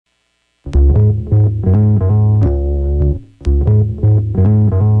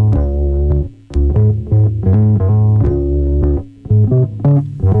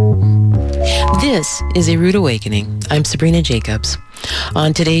is A Rude Awakening. I'm Sabrina Jacobs.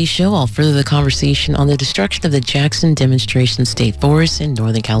 On today's show, I'll further the conversation on the destruction of the Jackson Demonstration State Forest in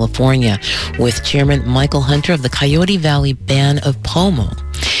Northern California with Chairman Michael Hunter of the Coyote Valley Band of Pomo.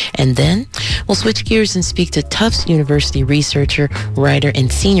 And then we'll switch gears and speak to Tufts University researcher, writer,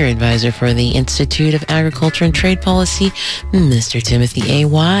 and senior advisor for the Institute of Agriculture and Trade Policy, Mr. Timothy A.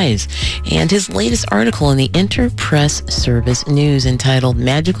 Wise, and his latest article in the Interpress Service News entitled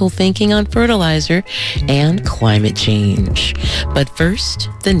Magical Thinking on Fertilizer and Climate Change. But first,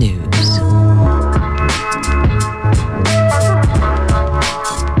 the news.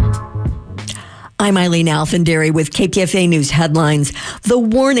 I'm Eileen Alfandary with KPFA News headlines. The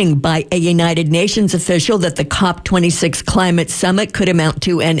warning by a United Nations official that the COP26 climate summit could amount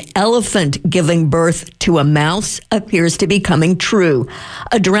to an elephant giving birth to a mouse appears to be coming true.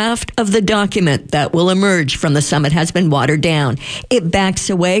 A draft of the document that will emerge from the summit has been watered down. It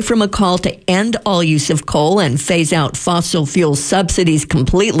backs away from a call to end all use of coal and phase out fossil fuel subsidies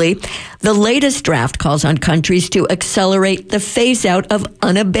completely. The latest draft calls on countries to accelerate the phase out of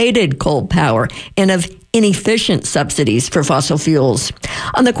unabated coal power and of inefficient subsidies for fossil fuels.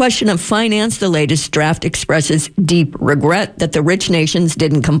 On the question of finance, the latest draft expresses deep regret that the rich nations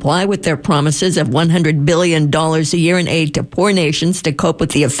didn't comply with their promises of $100 billion a year in aid to poor nations to cope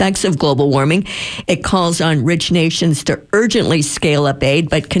with the effects of global warming. It calls on rich nations to urgently scale up aid,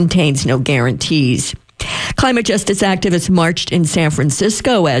 but contains no guarantees. Climate justice activists marched in San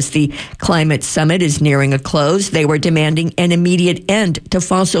Francisco as the climate summit is nearing a close. They were demanding an immediate end to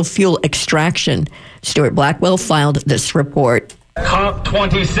fossil fuel extraction. Stuart Blackwell filed this report.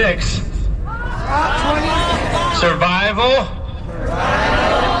 COP26. Survival.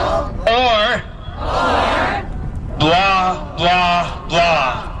 Or blah, blah,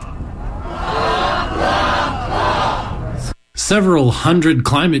 blah. Several hundred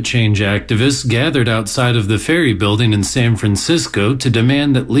climate change activists gathered outside of the Ferry Building in San Francisco to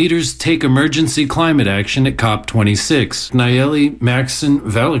demand that leaders take emergency climate action at COP26. Nayeli Maxon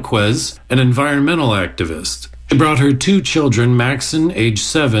Valiquez, an environmental activist. She brought her two children, Maxon, age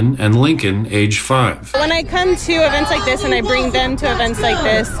 7, and Lincoln, age 5. When I come to events like this and I bring them to events like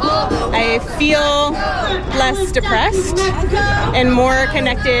this, I feel less depressed and more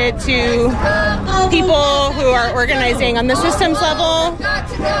connected to people who are organizing on the systems level,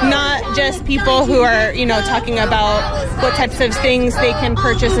 not just people who are, talking about what types of things they can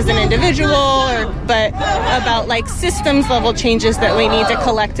purchase as an individual, but about systems level changes that we need to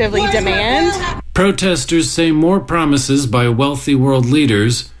collectively demand. Protesters say more promises by wealthy world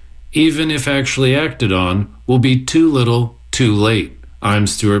leaders, even if actually acted on, will be too little, too late. I'm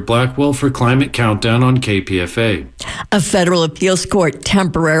Stuart Blackwell for Climate Countdown on KPFA. A federal appeals court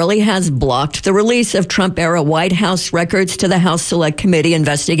temporarily has blocked the release of Trump-era White House records to the House Select Committee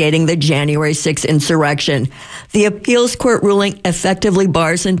investigating the January 6th insurrection. The appeals court ruling effectively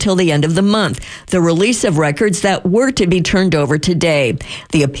bars until the end of the month the release of records that were to be turned over today.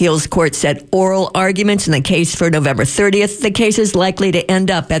 The appeals court set oral arguments in the case for November 30th. The case is likely to end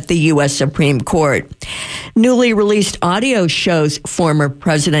up at the U.S. Supreme Court. Newly released audio shows former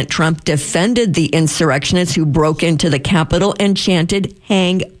President Trump defended the insurrectionists who broke into the Capitol and chanted,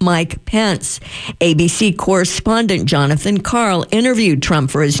 "Hang Mike Pence." ABC correspondent Jonathan Karl interviewed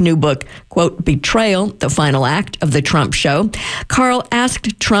Trump for his new book, quote, Betrayal, the Final Act of the Trump Show. Karl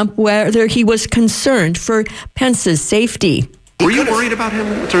asked Trump whether he was concerned for Pence's safety. Were you worried about him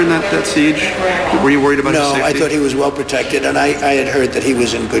during that siege? Were you worried about his safety? No, I thought he was well protected, and I had heard that he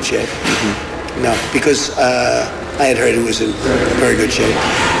was in good shape. Mm-hmm. No, because I had heard he was in very good shape.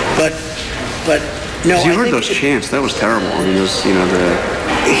 But no. You heard those chants. That was terrible. I mean,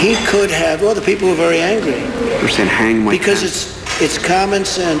 he could have. Well, the people were very angry. They're saying, "Hang Mike Pence." Because it's common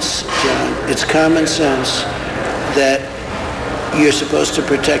sense, John. It's common sense that you're supposed to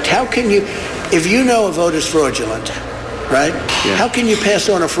protect. How can you, if you know a vote is fraudulent, right? Yeah. How can you pass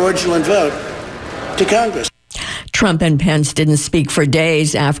on a fraudulent vote to Congress? Trump and Pence didn't speak for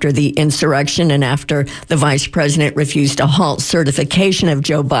days after the insurrection and after the vice president refused to halt certification of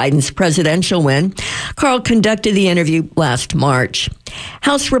Joe Biden's presidential win. Karl conducted the interview last March.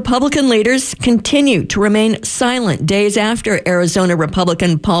 House Republican leaders continue to remain silent days after Arizona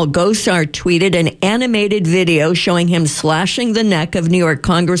Republican Paul Gosar tweeted an animated video showing him slashing the neck of New York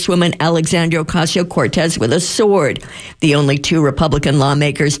Congresswoman Alexandria Ocasio-Cortez with a sword. The only two Republican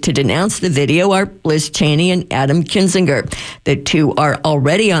lawmakers to denounce the video are Liz Cheney and Adam Kinzinger. The two are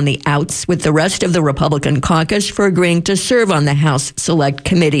already on the outs with the rest of the Republican caucus for agreeing to serve on the House Select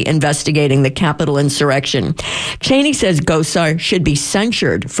Committee investigating the Capitol insurrection. Cheney says Gosar should be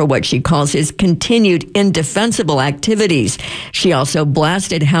censured for what she calls his continued indefensible activities. She also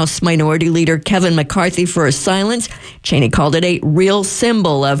blasted House Minority Leader Kevin McCarthy for his silence. Cheney called it a real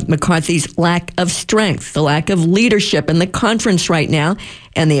symbol of McCarthy's lack of strength, the lack of leadership in the conference right now,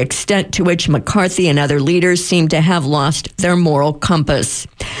 and the extent to which McCarthy and other leaders seem to have lost their moral compass.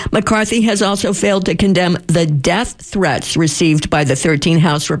 McCarthy has also failed to condemn the death threats received by the 13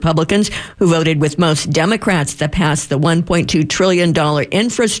 House Republicans who voted with most Democrats to pass the $1.2 trillion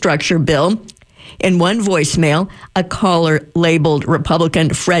infrastructure bill. In one voicemail, a caller labeled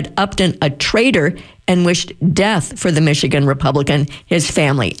Republican Fred Upton a traitor and wished death for the Michigan Republican, his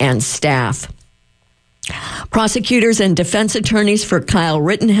family, and staff. Prosecutors and defense attorneys for Kyle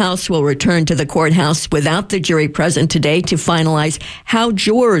Rittenhouse will return to the courthouse without the jury present today to finalize how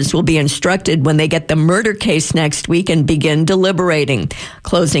jurors will be instructed when they get the murder case next week and begin deliberating.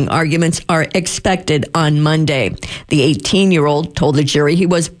 Closing arguments are expected on Monday. The 18-year-old told the jury he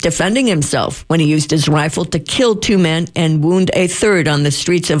was defending himself when he used his rifle to kill two men and wound a third on the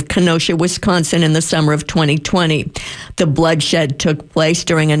streets of Kenosha, Wisconsin in the summer of 2020. The bloodshed took place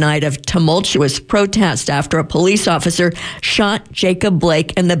during a night of tumultuous protest after a police officer shot Jacob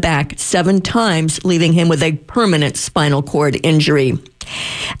Blake in the back 7 times, leaving him with a permanent spinal cord injury.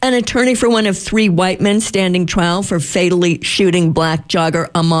 An attorney for one of 3 white men standing trial for fatally shooting black jogger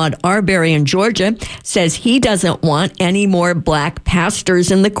Ahmaud Arbery in Georgia says he doesn't want any more black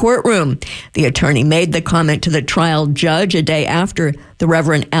pastors in the courtroom. The attorney made the comment to the trial judge a day after the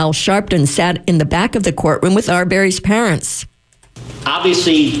Reverend Al Sharpton sat in the back of the courtroom with Arbery's parents.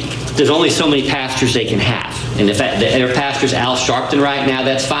 Obviously, there's only so many pastors they can have. And if their pastor's Al Sharpton right now,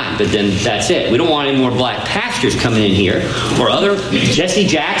 that's fine. But then that's it. We don't want any more black pastors coming in here. Or other, Jesse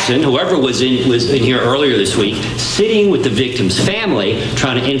Jackson, whoever was in here earlier this week, sitting with the victim's family,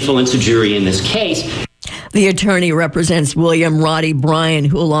 trying to influence the jury in this case. The attorney represents William Roddy Bryan,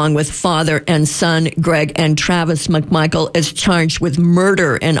 who along with father and son Greg and Travis McMichael is charged with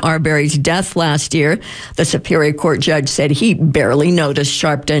murder in Arbery's death last year. The Superior Court judge said he barely noticed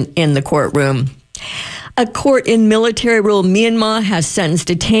Sharpton in the courtroom. A court in military-rule Myanmar has sentenced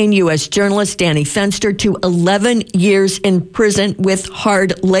detained U.S. journalist Danny Fenster to 11 years in prison with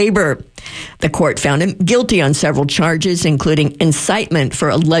hard labor. The court found him guilty on several charges, including incitement for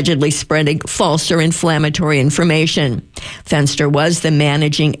allegedly spreading false or inflammatory information. Fenster was the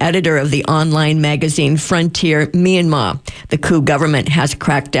managing editor of the online magazine Frontier Myanmar. The coup government has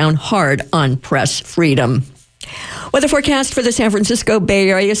cracked down hard on press freedom. Weather forecast for the San Francisco Bay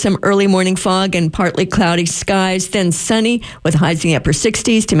Area, some early morning fog and partly cloudy skies, then sunny with highs in the upper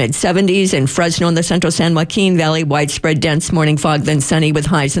 60s to mid 70s. In Fresno and the Central San Joaquin Valley, widespread dense morning fog, then sunny with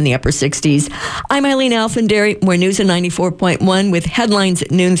highs in the upper 60s. I'm Eileen Alfandary. More news at 94.1 with headlines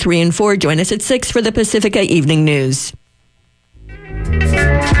at noon, 3 and 4. Join us at 6 for the Pacifica Evening News.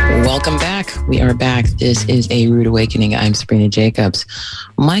 Welcome back. We are back. This is A Rude Awakening. I'm Sabrina Jacobs.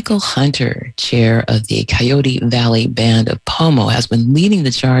 Michael Hunter, chair of the Coyote Valley Band of Pomo, has been leading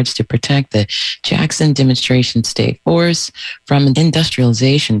the charge to protect the Jackson Demonstration State Forest from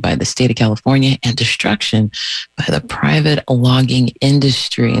industrialization by the state of California and destruction by the private logging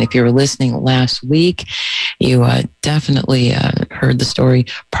industry. And if you were listening last week, you definitely heard the story,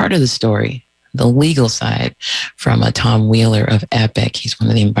 part of the story, the legal side from Tom Wheeler of EPIC. He's one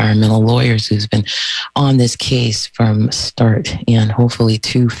of the environmental lawyers who's been on this case from start and hopefully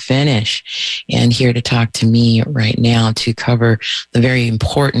to finish. And here to talk to me right now to cover the very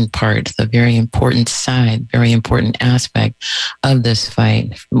important part, the very important side, very important aspect of this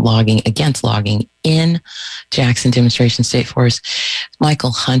fight, logging against logging in Jackson Demonstration State Forest,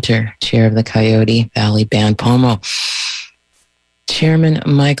 Michael Hunter, chair of the Coyote Valley Band Pomo. Chairman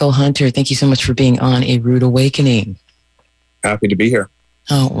Michael Hunter, thank you so much for being on A Rude Awakening. Happy to be here.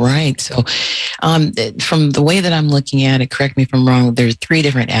 All right. So from the way that I'm looking at it, correct me if I'm wrong, there's 3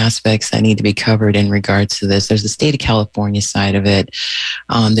 different aspects that need to be covered in regards to this. There's the state of California side of it.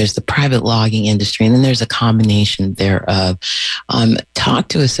 There's the private logging industry, and then there's a combination thereof. Talk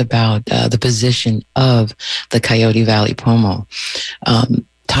to us about the position of the Coyote Valley Pomo.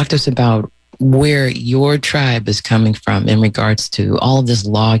 Talk to us about where your tribe is coming from in regards to all of this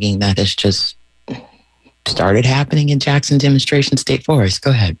logging that has just started happening in Jackson Demonstration State Forest.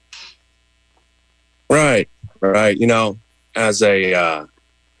 Go ahead. Right. You know, as the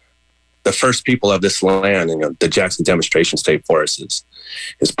first people of this land, you know, the Jackson Demonstration State Forest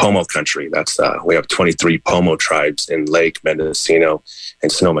is Pomo country. That's we have 23 Pomo tribes in Lake, Mendocino,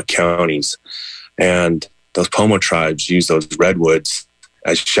 and Sonoma counties, and those Pomo tribes use those redwoods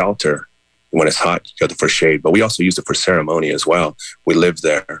as shelter. When it's hot, you go for shade, but we also use it for ceremony as well. We lived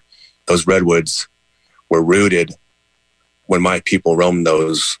there. Those redwoods were rooted when my people roamed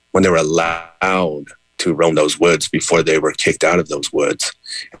those, when they were allowed to roam those woods before they were kicked out of those woods,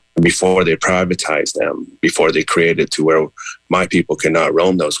 before they privatized them, before they created to where my people could not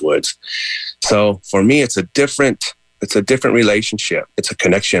roam those woods. So for me, it's a different relationship. It's a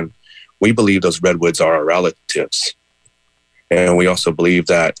connection. We believe those redwoods are our relatives. And we also believe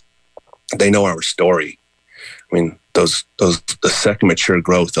that they know our story. I mean, the second mature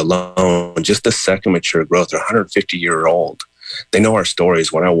growth alone, just the second mature growth, they're 150-year-old. They know our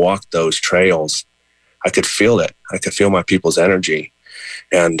stories. When I walked those trails, I could feel it. I could feel my people's energy.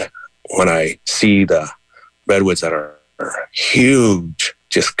 And when I see the redwoods that are huge,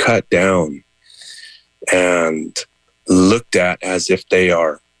 just cut down and looked at as if they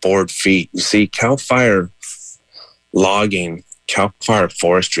are board feet. You see, Cal Fire logging, Cal Fire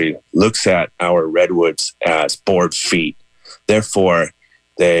forestry looks at our redwoods as board feet. Therefore,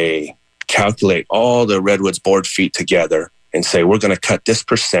 they calculate all the redwoods board feet together and say, we're going to cut this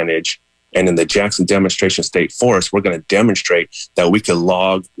percentage. And in the Jackson Demonstration State Forest, we're going to demonstrate that we could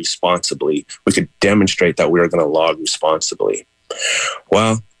log responsibly. We could demonstrate that we are going to log responsibly.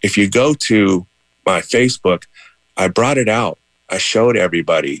 Well, if you go to my Facebook, I brought it out. I showed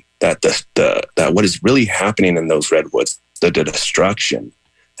everybody that that what is really happening in those redwoods, the destruction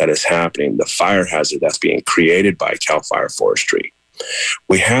that is happening, the fire hazard that's being created by Cal Fire Forestry.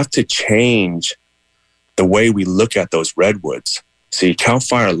 We have to change the way we look at those redwoods. See, Cal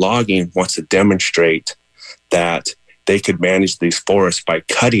Fire Logging wants to demonstrate that they could manage these forests by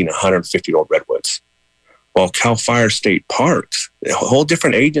cutting 150-year-old redwoods. Well, Cal Fire State Parks, a whole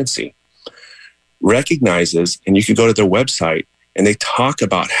different agency, recognizes, and you can go to their website, and they talk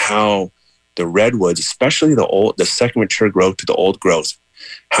about how the redwoods, especially the second mature growth to the old growth,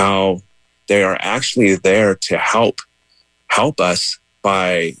 how they are actually there to help us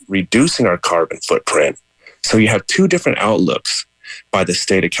by reducing our carbon footprint. So you have two different outlooks by the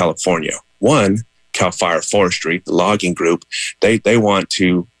state of California. One, Cal Fire Forestry, the logging group, they want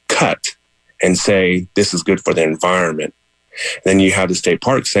to cut and say this is good for the environment. Then you have the state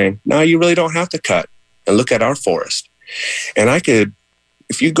park saying, no, you really don't have to cut, and look at our forest. And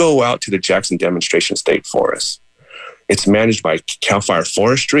if you go out to the Jackson Demonstration State Forest, it's managed by Cal Fire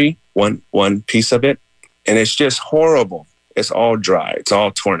Forestry, one piece of it, and it's just horrible. It's all dry. It's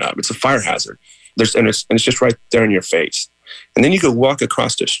all torn up. It's a fire hazard. And it's just right there in your face. And then you could walk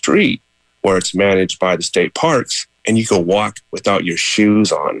across the street where it's managed by the state parks, and you could walk without your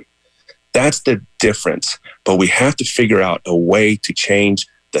shoes on. That's the difference. But we have to figure out a way to change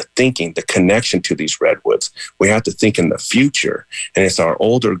the thinking, the connection to these redwoods. We have to think in the future. And it's our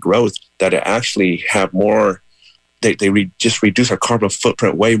older growth that actually have more, just reduce our carbon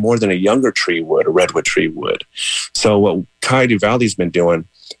footprint way more than a younger tree would, a redwood tree would. So what Coyote Valley's been doing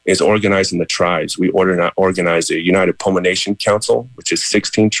is organizing the tribes. We organized a United Pomo Nation Council, which is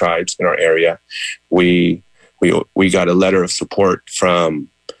 16 tribes in our area. We got a letter of support from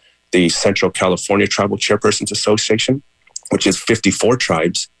the Central California Tribal Chairpersons Association, which is 54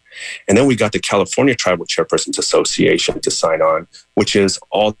 tribes. And then we got the California Tribal Chairpersons Association to sign on, which is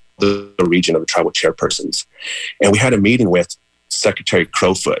all the region of the tribal chairpersons. And we had a meeting with Secretary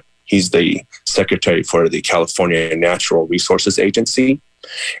Crowfoot. He's the secretary for the California Natural Resources Agency.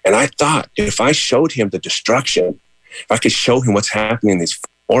 And I thought if I showed him the destruction, if I could show him what's happening in these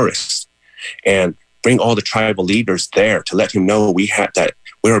forests and bring all the tribal leaders there to let him know we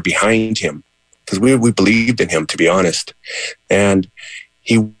were behind him, because we believed in him, to be honest. And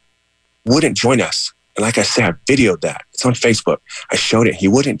he wouldn't join us. And like I said, I videoed that. It's on Facebook. I showed it. He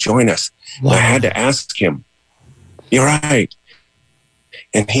wouldn't join us. Wow. I had to ask him, you're right.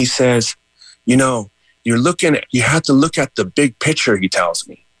 And he says, you have to look at the big picture, he tells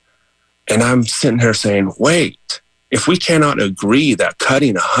me. And I'm sitting there saying, wait, if we cannot agree that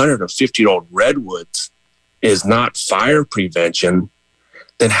cutting 150-year-old redwoods is not fire prevention,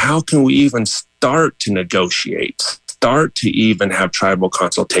 then how can we even start to negotiate, start to even have tribal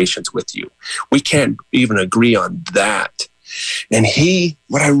consultations with you? We can't even agree on that. And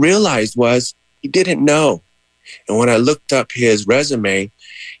what I realized was he didn't know. And when I looked up his resume,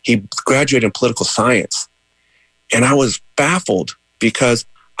 he graduated in political science. And I was baffled because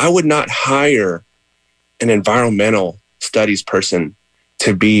I would not hire an environmental studies person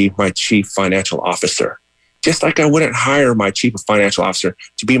to be my chief financial officer. Just like I wouldn't hire my chief of financial officer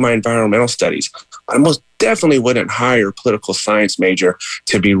to be my environmental studies. I most definitely wouldn't hire a political science major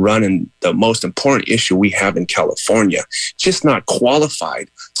to be running the most important issue we have in California. Just not qualified.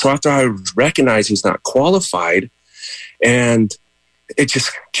 So after I recognized he's not qualified, and it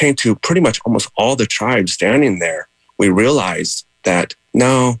just came to pretty much almost all the tribes standing there, we realized that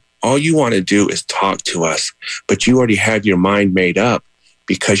no, all you want to do is talk to us, but you already have your mind made up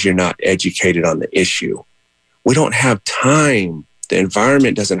because you're not educated on the issue. We don't have time. The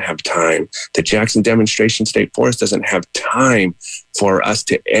environment doesn't have time. The Jackson Demonstration State Forest doesn't have time for us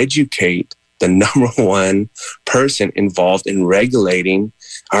to educate the number one person involved in regulating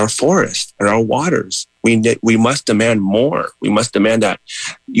our forest and our waters. We must demand more. We must demand that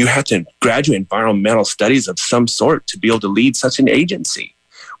you have to graduate environmental studies of some sort to be able to lead such an agency.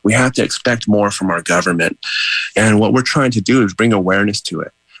 We have to expect more from our government. And what we're trying to do is bring awareness to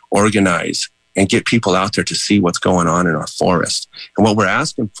it, organize, and get people out there to see what's going on in our forest. And what we're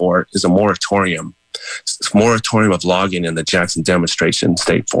asking for is a moratorium. It's a moratorium of logging in the Jackson Demonstration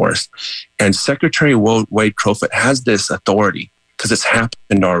State Forest. And Secretary Wade Crowfoot has this authority because it's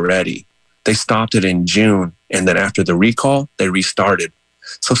happened already. They stopped it in June, and then after the recall, they restarted.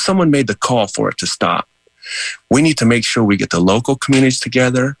 So someone made the call for it to stop. We need to make sure we get the local communities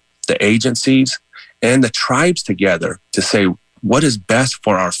together, the agencies, and the tribes together to say what is best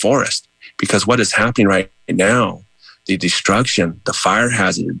for our forest. Because what is happening right now, the destruction, the fire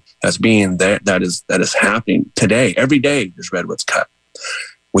hazard that's being that is happening today, every day there's redwoods cut.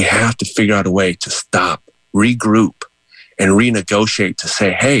 We have to figure out a way to stop, regroup, and renegotiate to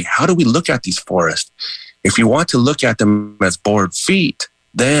say, hey, how do we look at these forests? If you want to look at them as board feet,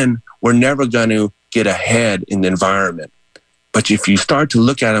 then we're never going to get ahead in the environment. But if you start to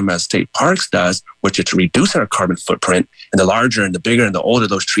look at them as state parks does, which it's reducing our carbon footprint, and the larger and the bigger and the older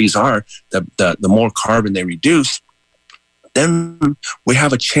those trees are, the more carbon they reduce, then we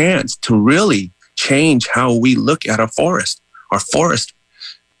have a chance to really change how we look at our forest. Our forest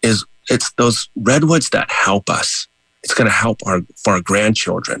it's those redwoods that help us. It's going to help for our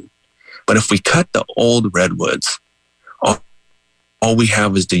grandchildren. But if we cut the old redwoods, all we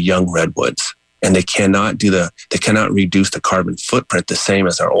have is the young redwoods. And they cannot reduce the carbon footprint the same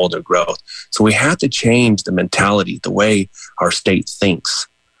as our older growth. So we have to change the mentality, the way our state thinks.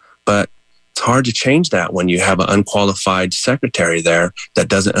 But it's hard to change that when you have an unqualified secretary there that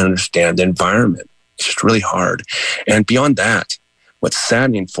doesn't understand the environment. It's just really hard. And beyond that, what's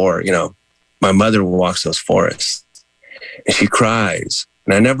saddening for, my mother walks those forests and she cries.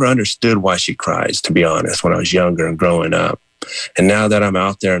 And I never understood why she cries, to be honest, when I was younger and growing up. And now that I'm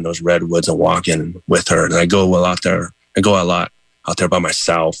out there in those redwoods and walking with her, and I go a lot out there by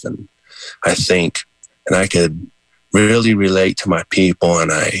myself, and I think, and I could really relate to my people,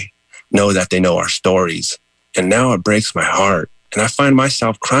 and I know that they know our stories. And now it breaks my heart. And I find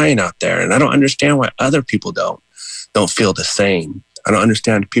myself crying out there, and I don't understand why other people don't feel the same. I don't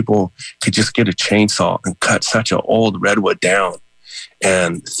understand people could just get a chainsaw and cut such an old redwood down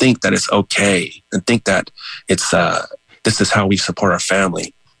and think that it's okay and think that it's this is how we support our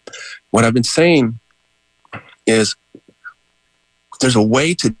family. What I've been saying is there's a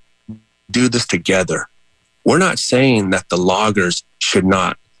way to do this together. We're not saying that the loggers should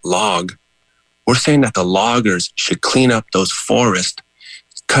not log. We're saying that the loggers should clean up those forests,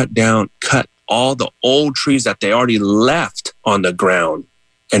 cut all the old trees that they already left on the ground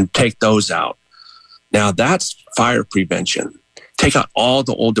and take those out. Now that's fire prevention. Take out all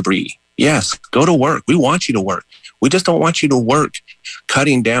the old debris. Yes, go to work. We want you to work. We just don't want you to work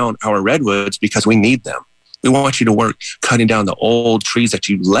cutting down our redwoods because we need them. We want you to work cutting down the old trees that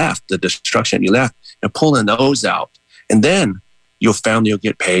you left, the destruction you left, and pulling those out. And then your family will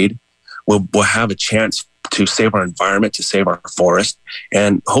get paid. We'll have a chance to save our environment, to save our forest,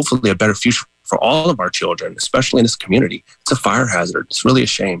 and hopefully a better future for all of our children, especially in this community. It's a fire hazard. It's really a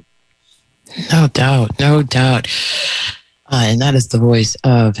shame. No doubt, no doubt. And that is the voice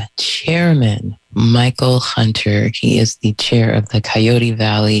of Chairman Michael Hunter. He is the chair of the Coyote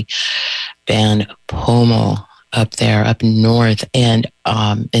Valley Band Pomo up there, up north and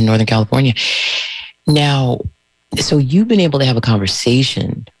in Northern California. Now, so you've been able to have a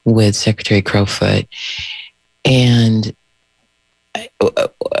conversation with Secretary Crowfoot, and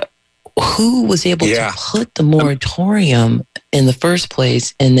who was able to put the moratorium in the first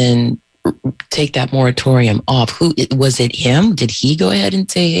place and then take that moratorium off? Who was it? Him? Did he go ahead and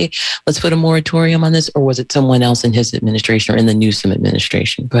say, hey, let's put a moratorium on this? Or was it someone else in his administration or in the Newsom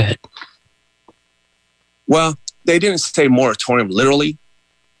administration? Go ahead. Well, they didn't say moratorium literally.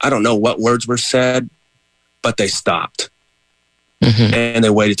 I don't know what words were said, but they stopped. And they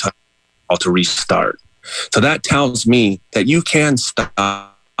waited to restart. So that tells me that you can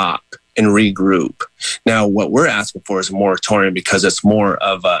stop and regroup. Now, what we're asking for is a moratorium because it's more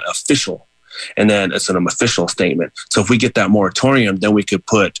of an official, and then it's an official statement. So if we get that moratorium, then we could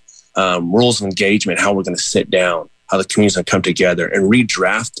put rules of engagement, how we're going to sit down, how the community's going to come together and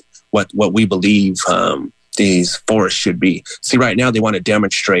redraft what we believe these forests should be. See, right now they want to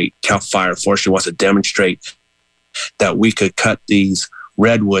demonstrate, Cal Fire Forestry wants to demonstrate that we could cut these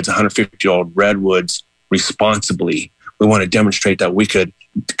redwoods, 150-year-old redwoods, responsibly. We want to demonstrate that we could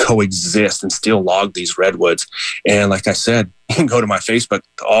coexist and still log these redwoods. And like I said, you can go to my Facebook,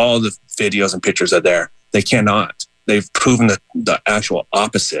 all the videos and pictures are there. They cannot. They've proven the actual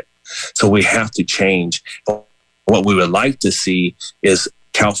opposite. So we have to change. What we would like to see is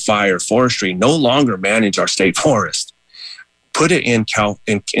Cal Fire Forestry no longer manage our state forest. Put it in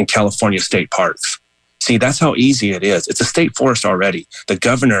California state parks. See, that's how easy it is. It's a state forest already. The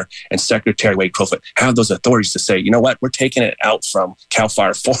governor and Secretary Wade Crowfoot have those authorities to say, you know what, we're taking it out from Cal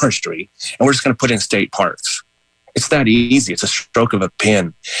Fire Forestry and we're just going to put it in state parks. It's that easy. It's a stroke of a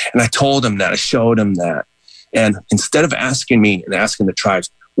pen. And I told him that. I showed him that. And instead of asking me and asking the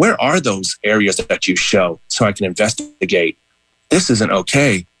tribes, where are those areas that you show so I can investigate? This isn't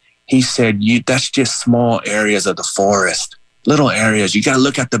okay. He said, that's just small areas of the forest, little areas. You got to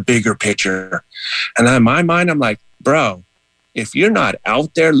look at the bigger picture. And in my mind, I'm like, bro, if you're not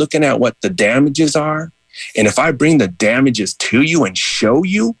out there looking at what the damages are, and if I bring the damages to you and show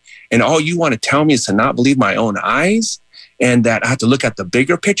you, and all you want to tell me is to not believe my own eyes, and that I have to look at the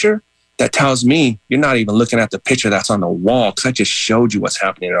bigger picture, that tells me you're not even looking at the picture that's on the wall, because I just showed you what's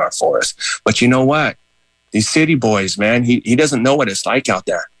happening in our forest. But you know what? These city boys, man, he doesn't know what it's like out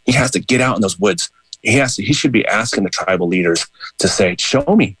there. He has to get out in those woods. He should be asking the tribal leaders to say, show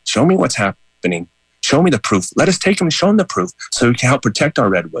me what's happening. Show me the proof. Let us take him and show him the proof so we can help protect our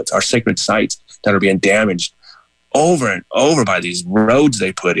redwoods, our sacred sites that are being damaged over and over by these roads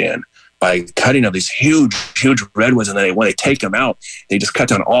they put in, by cutting of these huge, huge redwoods. And then when they take them out, they just cut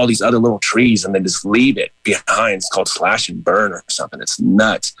down all these other little trees and then just leave it behind. It's called slash and burn or something. It's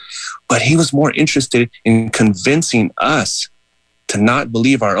nuts. But he was more interested in convincing us to not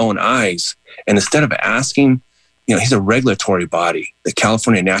believe our own eyes. And instead of asking, he's a regulatory body, the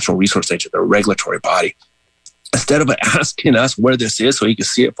California Natural Resource Agency, the regulatory body. Instead of asking us where this is so he can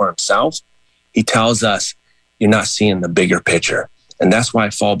see it for himself, he tells us, you're not seeing the bigger picture. And that's why I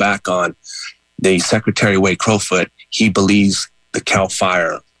fall back on the Secretary Wade Crowfoot. He believes the Cal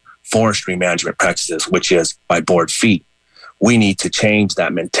Fire forestry management practices, which is by board feet. We need to change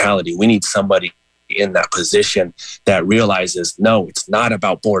that mentality. We need somebody in that position that realizes, no, it's not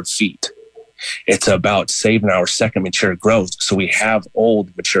about board feet. It's about saving our second mature growth so we have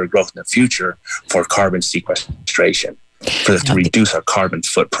old mature growth in the future for carbon sequestration, to reduce our carbon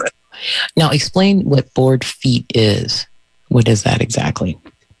footprint. Now, explain what board feet is. What is that exactly?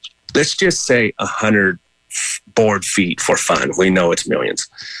 Let's just say 100 board feet for fun. We know it's millions.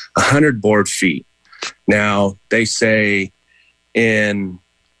 100 board feet. Now, they say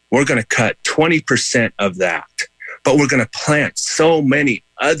we're going to cut 20% of that, but we're going to plant so many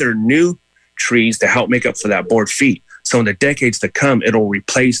other new trees to help make up for that board feet. So in the decades to come, it'll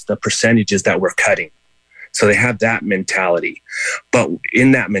replace the percentages that we're cutting. So they have that mentality. But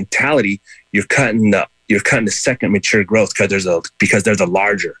in that mentality, you're cutting the second mature growth because they're the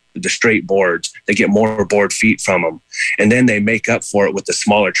larger, the straight boards. They get more board feet from them. And then they make up for it with the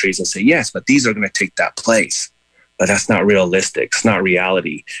smaller trees and say, yes, but these are going to take that place. But that's not realistic. It's not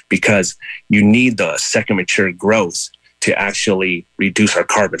reality, because you need the second mature growth to actually reduce our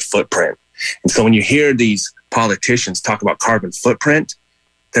carbon footprint. And so when you hear these politicians talk about carbon footprint,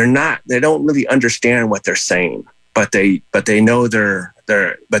 they don't really understand what they're saying, but they know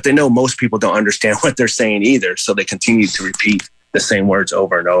but they know most people don't understand what they're saying either. So they continue to repeat the same words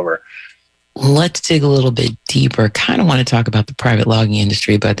over and over. Let's dig a little bit deeper. Kind of want to talk about the private logging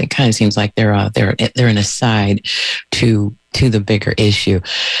industry, but it kind of seems like they're an aside to the bigger issue.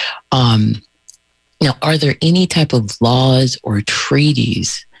 Now, are there any type of laws or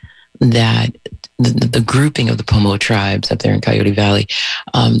treaties that the grouping of the Pomo tribes up there in Coyote Valley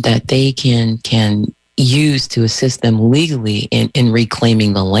that they can use to assist them legally in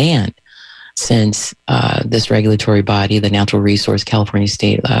reclaiming the land, since this regulatory body, the California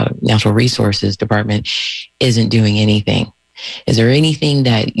State Natural Resources Department, isn't doing anything? Is there anything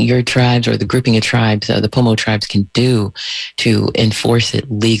that your tribes or the grouping of tribes, the Pomo tribes, can do to enforce it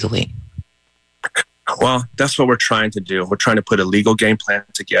legally? Well, that's what we're trying to do. We're trying to put a legal game plan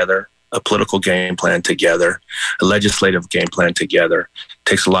together, a political game plan together, a legislative game plan together. It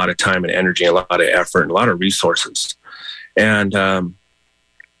takes a lot of time and energy, a lot of effort, and a lot of resources. And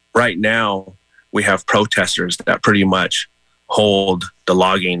right now, we have protesters that pretty much hold the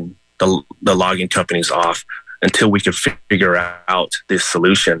logging companies off until we can figure out this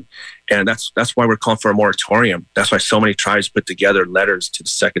solution. And that's why we're calling for a moratorium. That's why so many tribes put together letters to the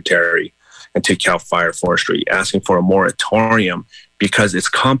Secretary and to CAL FIRE Forestry asking for a moratorium, because it's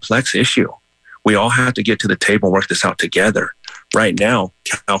a complex issue. We all have to get to the table and work this out together. Right now,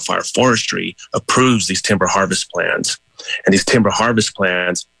 CAL FIRE Forestry approves these timber harvest plans, and these timber harvest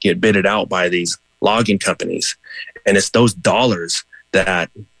plans get bidded out by these logging companies. And it's those dollars that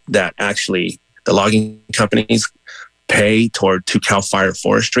actually the logging companies pay to CAL FIRE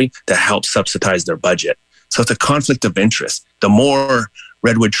Forestry to help subsidize their budget. So it's a conflict of interest. The more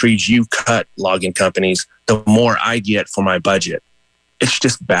redwood trees you cut, logging companies, the more I get for my budget. It's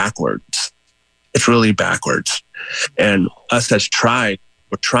just backwards. It's really backwards. And us as tribe,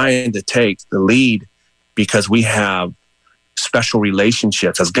 we're trying to take the lead because we have special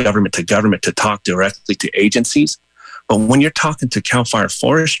relationships as government to talk directly to agencies. But when you're talking to CAL FIRE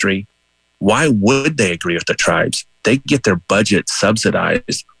Forestry, why would they agree with the tribes? They get their budget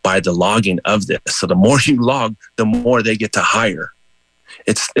subsidized by the logging of this. So the more you log, the more they get to hire.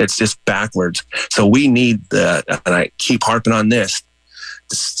 It's just backwards. So we need and I keep harping on this,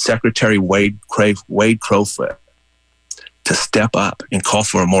 Secretary Wade Crowfoot to step up and call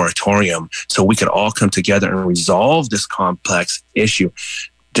for a moratorium so we could all come together and resolve this complex issue.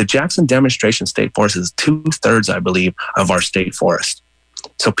 The Jackson Demonstration State Forest is 2/3, I believe, of our state forest.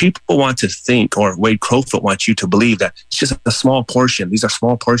 So people want to think, or Wade Crowfoot wants you to believe that it's just a small portion. These are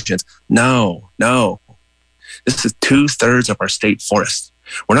small portions. No. This is 2/3 of our state forest.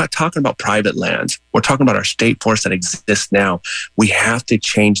 We're not talking about private lands. We're talking about our state forest that exists now. We have to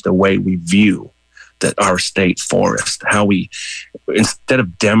change the way we view our state forest. Instead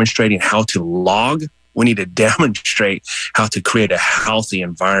of demonstrating how to log, we need to demonstrate how to create a healthy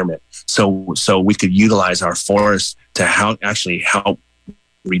environment. So we could utilize our forests to help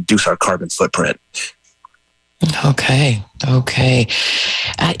reduce our carbon footprint. Okay.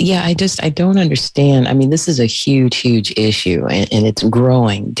 I don't understand. I mean, this is a huge issue, and it's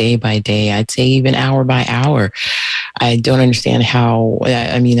growing day by day. I'd say even hour by hour. I don't understand how,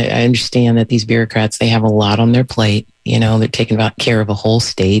 I understand that these bureaucrats, they have a lot on their plate. You know, they're taking care of a whole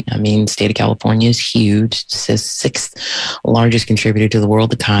state. I mean, the state of California is huge. It's the 6th largest contributor to the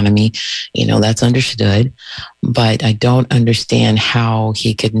world economy. You know, that's understood. But I don't understand how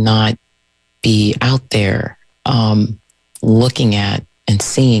he could not be out there looking at and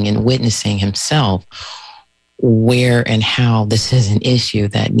seeing and witnessing himself where and how this is an issue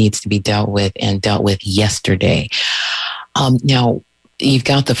that needs to be dealt with yesterday. Now, you've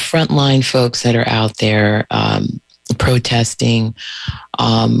got the frontline folks that are out there protesting.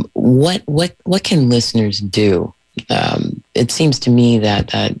 What can listeners do? It seems to me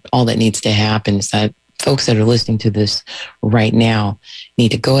that all that needs to happen is that folks that are listening to this right now need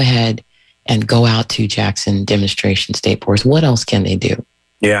to go ahead and go out to Jackson Demonstration State Forest. What else can they do?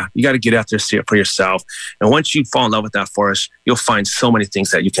 Yeah, you got to get out there, see it for yourself. And once you fall in love with that forest, you'll find so many things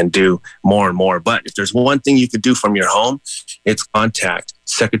that you can do more and more. But if there's one thing you could do from your home, it's contact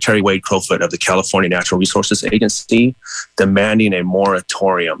Secretary Wade Crowfoot of the California Natural Resources Agency, demanding a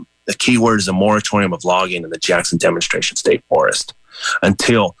moratorium. The key word is a moratorium of logging in the Jackson Demonstration State Forest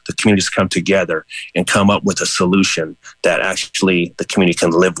until the communities come together and come up with a solution that actually the community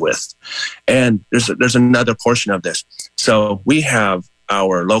can live with. And there's another portion of this. So we have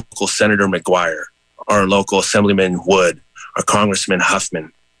our local Senator McGuire, our local Assemblyman Wood, our Congressman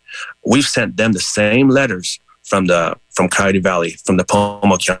Huffman. We've sent them the same letters from Coyote Valley, from the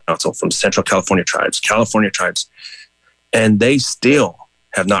Pomo Council, from Central California tribes, and they still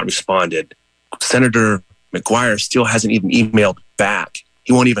have not responded. Senator McGuire still hasn't even emailed back.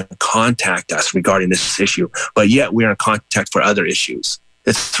 He won't even contact us regarding this issue, but yet we are in contact for other issues.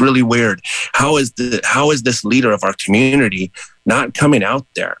 It's really weird. How is this leader of our community not coming out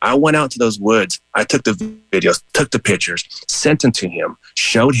there? I went out to those woods. I took the videos, took the pictures, sent them to him,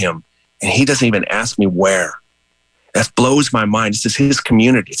 showed him, and he doesn't even ask me where. That blows my mind. This is his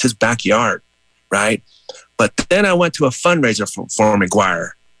community. It's his backyard, right? But then I went to a fundraiser for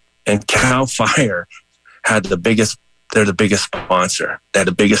McGuire, and CAL FIRE had they're the biggest sponsor. They had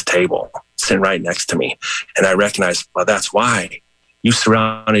the biggest table sitting right next to me. And I recognized, well, that's why. You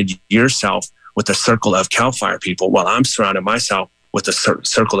surrounded yourself with a circle of CAL FIRE people, while I'm surrounding myself with a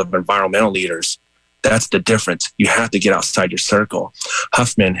circle of environmental leaders. That's the difference. You have to get outside your circle.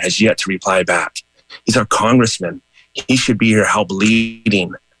 Huffman has yet to reply back. He's our congressman. He should be here help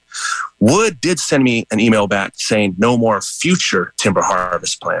leading. Wood did send me an email back saying no more future timber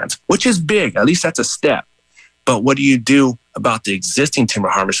harvest plans, which is big. At least that's a step. But what do you do about the existing timber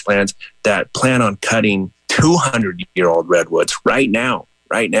harvest plans that plan on cutting 200-year-old redwoods right now,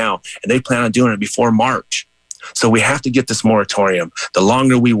 and they plan on doing it before March. So we have to get this moratorium. The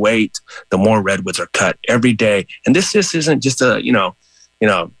longer we wait, the more redwoods are cut every day. And this isn't just a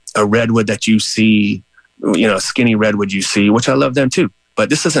redwood that you see, skinny redwood you see, which I love them too. But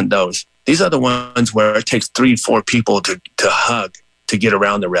this isn't those. These are the ones where it takes 3-4 people to hug to get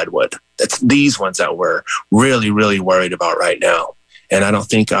around the redwood. That's these ones that we're really, really worried about right now. And I don't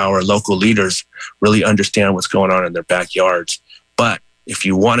think our local leaders really understand what's going on in their backyards. But if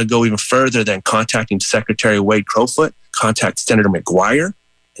you want to go even further than contacting Secretary Wade Crowfoot, contact Senator McGuire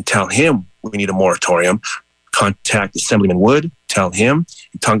and tell him we need a moratorium. Contact Assemblyman Wood, tell him.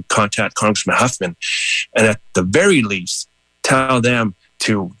 Contact Congressman Huffman. And at the very least, tell them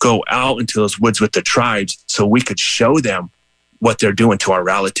to go out into those woods with the tribes so we could show them what they're doing to our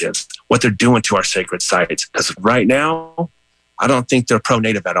relatives, what they're doing to our sacred sites. Because right now, I don't think they're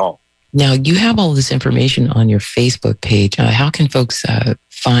pro-Native at all. Now, you have all this information on your Facebook page. How can folks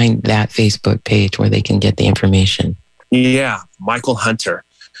find that Facebook page where they can get the information? Yeah, Michael Hunter.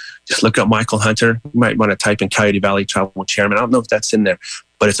 Just look up Michael Hunter. You might want to type in Coyote Valley Tribal Chairman. I don't know if that's in there,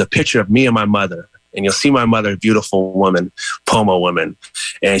 but it's a picture of me and my mother. And you'll see my mother, a beautiful woman, Pomo woman.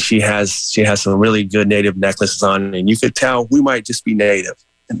 And she has some really good Native necklaces on. And you could tell we might just be Native.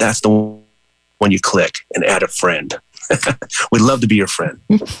 And that's the one you click and add a friend. We'd love to be your friend.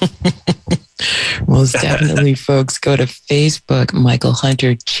 Most definitely, folks. Go to Facebook, Michael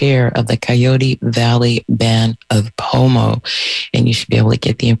Hunter, chair of the Coyote Valley Band of Pomo. And you should be able to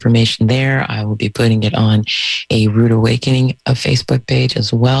get the information there. I will be putting it on a Rude Awakening Facebook page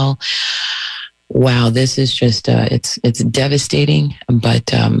as well. Wow, this is just, it's devastating,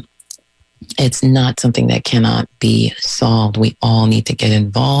 but it's not something that cannot be solved. We all need to get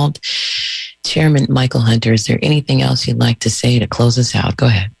involved. Chairman Michael Hunter, is there anything else you'd like to say to close us out? Go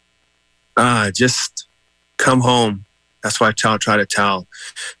ahead. Just come home. That's why I try to tell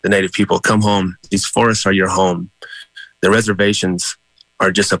the Native people, come home. These forests are your home. The reservations are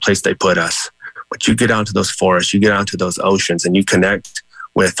just a place they put us. But you get onto those forests, you get onto those oceans, and you connect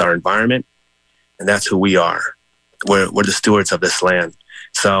with our environment, and that's who we are. We're the stewards of this land.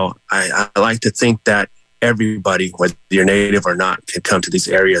 So I like to think that everybody, whether you're Native or not, can come to these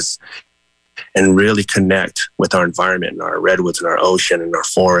areas and really connect with our environment and our redwoods and our ocean and our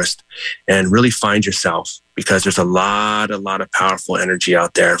forest and really find yourself, because there's a lot of powerful energy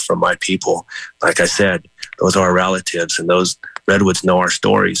out there from my people. Like I said, those are our relatives, and those redwoods know our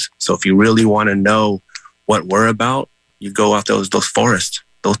stories. So if you really want to know what we're about, you go out those forests.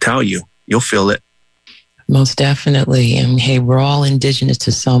 They'll tell you. You'll feel it. Most definitely. And hey, we're all indigenous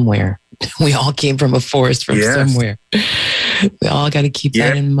to somewhere. We all came from a forest from somewhere. We all got to keep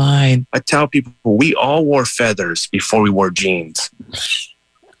that in mind. I tell people, we all wore feathers before we wore jeans.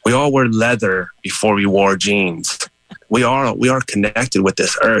 We all wore leather before we wore jeans. We are connected with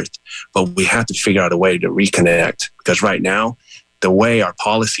this earth, but we have to figure out a way to reconnect, because right now, the way our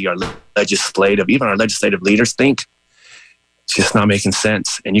policy, our legislative, even our legislative leaders think, it's just not making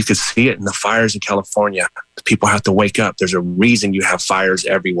sense. And you could see it in the fires in California. People have to wake up. There's a reason you have fires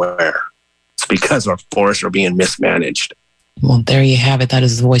everywhere. It's because our forests are being mismanaged. Well, there you have it. That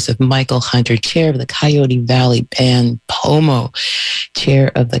is the voice of Michael Hunter, chair of the Coyote Valley Band Pomo.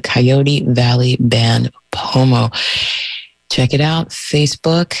 Chair of the Coyote Valley Band Pomo. Check it out,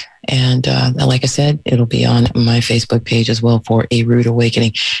 Facebook. And like I said, it'll be on my Facebook page as well for A Rude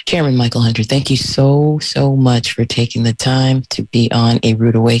Awakening. Chairman Michael Hunter, thank you so much for taking the time to be on A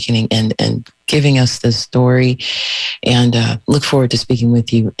Rude Awakening and giving us this story. And look forward to speaking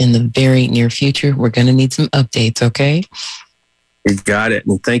with you in the very near future. We're going to need some updates, okay? You got it.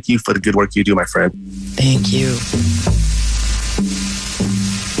 And thank you for the good work you do, my friend. Thank you.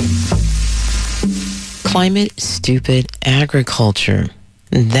 Climate stupid agriculture.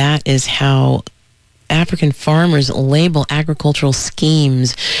 That is how African farmers label agricultural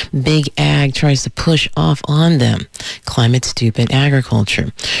schemes Big Ag tries to push off on them. Climate stupid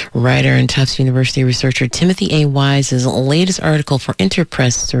agriculture. Writer and Tufts University researcher Timothy A. Wise's latest article for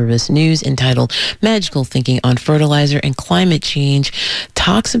Interpress Service News entitled Magical Thinking on Fertilizer and Climate Change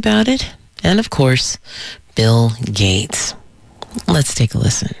talks about it, and of course, Bill Gates. Let's take a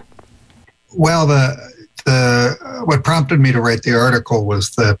listen. Well, what prompted me to write the article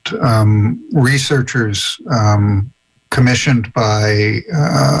was that researchers commissioned by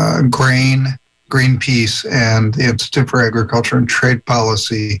Greenpeace and the Institute for Agriculture and Trade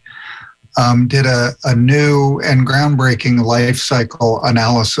Policy did a new and groundbreaking life cycle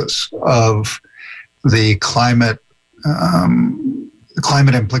analysis of the climate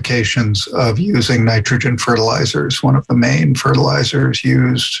climate implications of using nitrogen fertilizers, one of the main fertilizers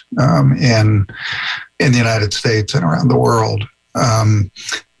used in the United States and around the world.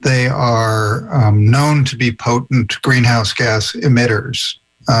 They are known to be potent greenhouse gas emitters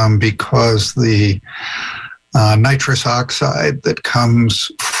because the nitrous oxide that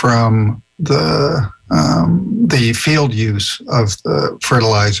comes from the field use of the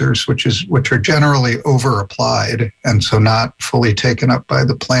fertilizers, which are generally over applied and so not fully taken up by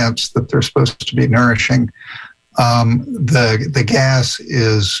the plants that they're supposed to be nourishing. The gas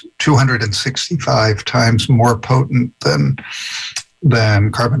is 265 times more potent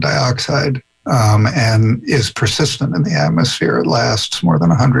than carbon dioxide, and is persistent in the atmosphere. It lasts more than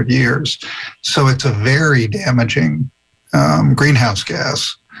 100 years. So it's a very damaging greenhouse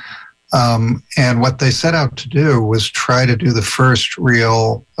gas. And what they set out to do was try to do the first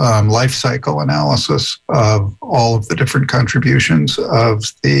real life cycle analysis of all of the different contributions of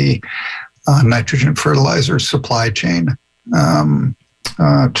the nitrogen fertilizer supply chain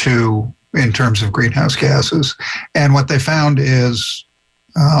in terms of greenhouse gases. And what they found is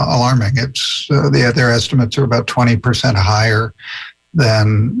alarming. It's their estimates are about 20% higher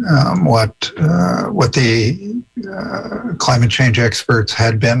than what the climate change experts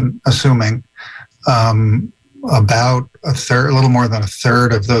had been assuming. About a little more than a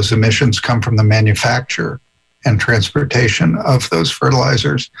third of those emissions come from the manufacture and transportation of those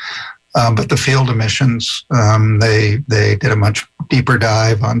fertilizers. But the field emissions, they did a much deeper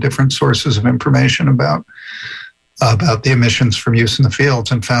dive on different sources of information about the emissions from use in the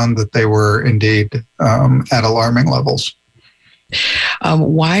fields and found that they were indeed at alarming levels.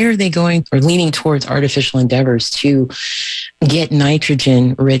 Why are they going or leaning towards artificial endeavors to get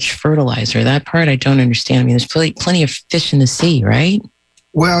nitrogen-rich fertilizer? That part I don't understand. I mean, there's plenty of fish in the sea, right?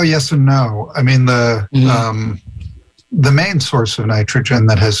 Well, yes and no. I mean, the main source of nitrogen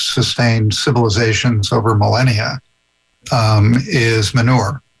that has sustained civilizations over millennia is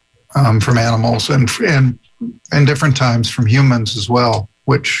manure from animals and different times from humans as well,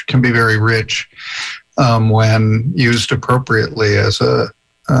 which can be very rich when used appropriately as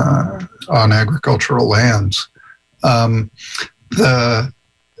on agricultural lands. The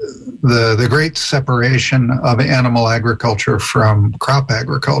great separation of animal agriculture from crop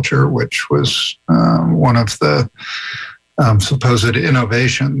agriculture, which was one of the supposed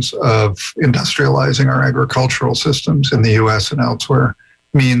innovations of industrializing our agricultural systems in the U.S. and elsewhere,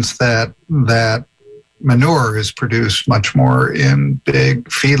 means that manure is produced much more in big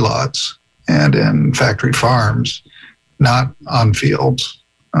feedlots and in factory farms, not on fields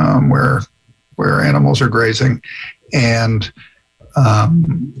where animals are grazing. And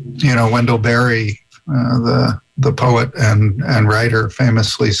Wendell Berry, the poet and writer,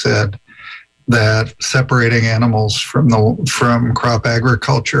 famously said that separating animals from crop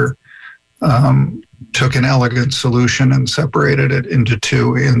agriculture took an elegant solution and separated it into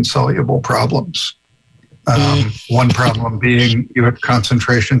two insoluble problems. One problem being you have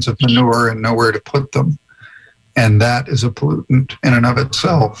concentrations of manure and nowhere to put them, and that is a pollutant in and of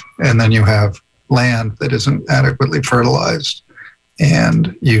itself. And then you have land that isn't adequately fertilized,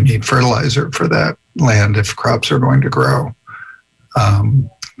 and you need fertilizer for that land if crops are going to grow.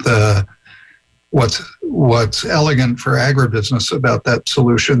 What's elegant for agribusiness about that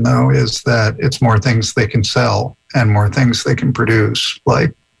solution, though, is that it's more things they can sell and more things they can produce,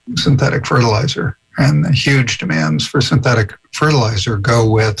 like synthetic fertilizer. And the huge demands for synthetic fertilizer go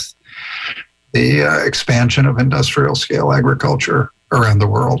with the expansion of industrial scale agriculture around the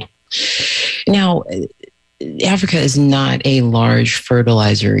world. Now, Africa is not a large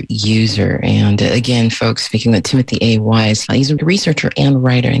fertilizer user. And again, folks, speaking with Timothy A. Wise, he's a researcher and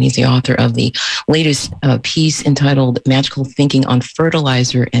writer, and he's the author of the latest piece entitled Magical Thinking on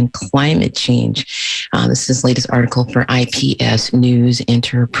Fertilizer and Climate Change. This is his latest article for IPS News,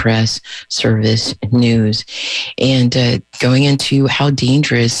 Interpress Service News. And going into how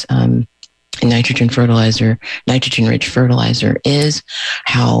dangerous nitrogen-rich fertilizer is,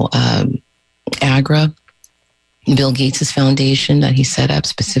 how AGRA, Bill Gates' foundation that he set up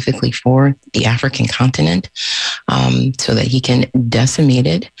specifically for the African continent, so that he can decimate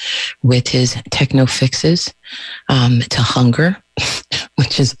it with his techno fixes to hunger,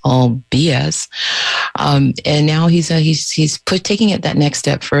 which is all BS. And now he's taking it that next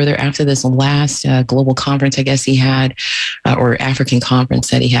step further after this last global conference, I guess he had, or African conference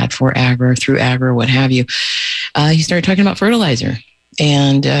that he had for AGRA, through AGRA, what have you. He started talking about fertilizer.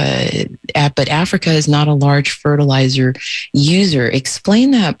 And but Africa is not a large fertilizer user.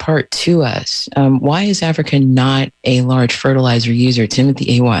 Explain that part to us. Why is Africa not a large fertilizer user?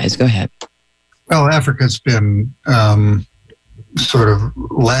 Timothy A. Wise, go ahead. Well, Africa's been sort of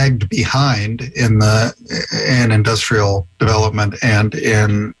lagged behind in industrial development and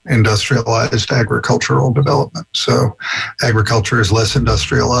in industrialized agricultural development. So agriculture is less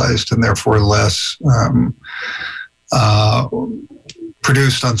industrialized and therefore less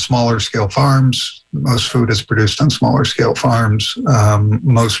produced on smaller scale farms. Most food is produced on smaller scale farms.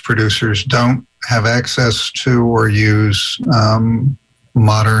 Most producers don't have access to or use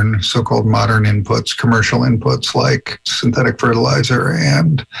so-called modern inputs, commercial inputs like synthetic fertilizer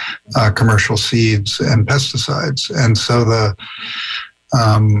and commercial seeds and pesticides. And so the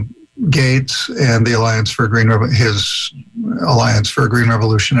Gates and the his Alliance for a Green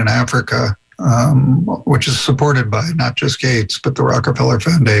Revolution in Africa, which is supported by not just Gates, but the Rockefeller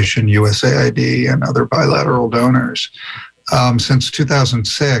Foundation, USAID, and other bilateral donors, since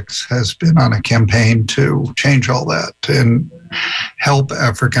 2006 has been on a campaign to change all that and help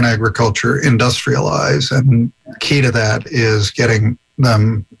African agriculture industrialize. And key to that is getting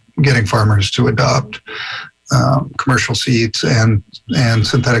farmers to adopt commercial seeds and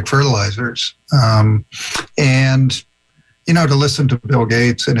synthetic fertilizers. And, to listen to Bill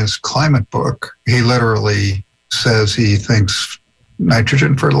Gates in his climate book, he literally says he thinks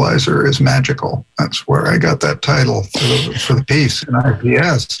nitrogen fertilizer is magical. That's where I got that title for the piece in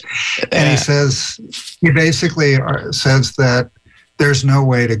IPS. And he basically says that there's no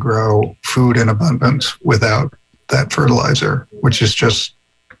way to grow food in abundance without that fertilizer, which is just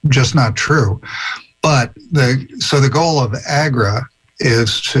not true. But the goal of AGRA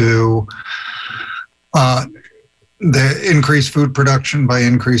is to increase food production by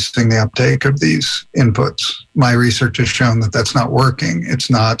increasing the uptake of these inputs. My research has shown that that's not working. It's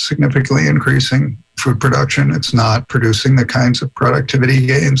not significantly increasing food production. It's not producing the kinds of productivity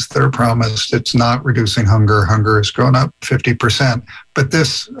gains that are promised. It's not reducing hunger. Hunger has gone up 50%. But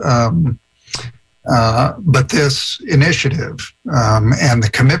this initiative and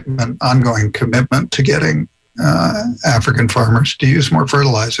the ongoing commitment to getting African farmers to use more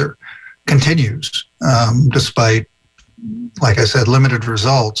fertilizer continues, despite, like I said, limited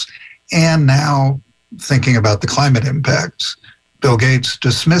results. And now thinking about the climate impacts, Bill Gates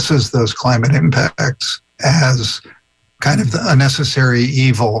dismisses those climate impacts as kind of a necessary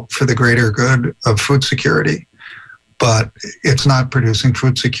evil for the greater good of food security. But it's not producing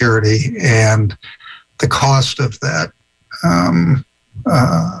food security, and the cost of that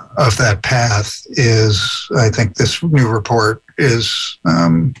path is, I think this new report is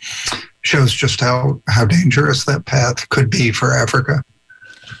shows just how dangerous that path could be for Africa.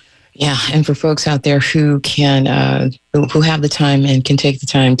 Yeah, and for folks out there who can, who have the time and can take the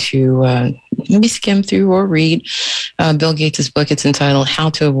time to maybe skim through or read Bill Gates' book, it's entitled "How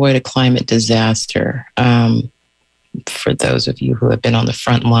to Avoid a Climate Disaster." For those of you who have been on the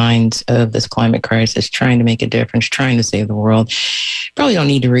front lines of this climate crisis, trying to make a difference, trying to save the world, probably don't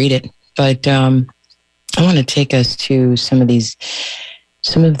need to read it. But I want to take us to some of these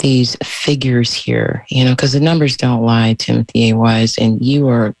figures here, because the numbers don't lie, Timothy A. Wise, and you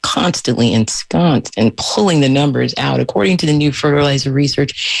are constantly ensconced and pulling the numbers out. According to the new fertilizer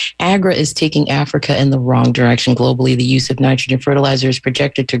research, AGRA is taking Africa in the wrong direction. Globally, the use of nitrogen fertilizer is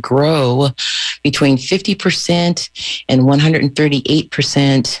projected to grow between 50% and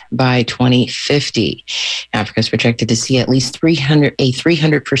 138% by 2050. Africa is projected to see at least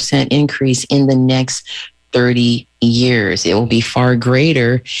 300% increase in the next 30 years. It will be far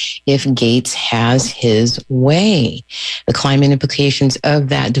greater if Gates has his way. The climate implications of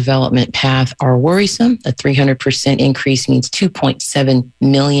that development path are worrisome. A 300% increase means 2.7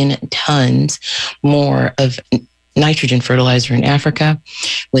 million tons more of nitrogen fertilizer in Africa,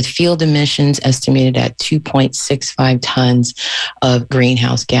 with field emissions estimated at 2.65 tons of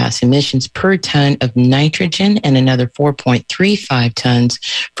greenhouse gas emissions per ton of nitrogen and another 4.35 tons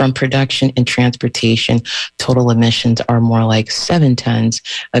from production and transportation. Total emissions are more like 7 tons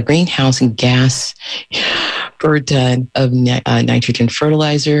of greenhouse gas per ton of nitrogen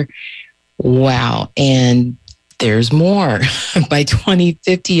fertilizer. Wow. And there's more. By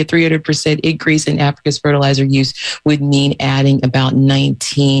 2050, a 300% increase in Africa's fertilizer use would mean adding about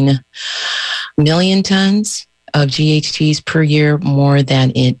 19 million tons of GHGs per year, more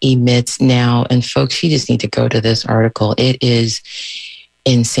than it emits now. And folks, you just need to go to this article. It is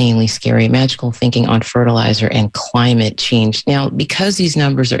insanely scary. Magical thinking on fertilizer and climate change. Now, because these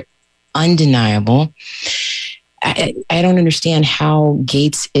numbers are undeniable, I don't understand how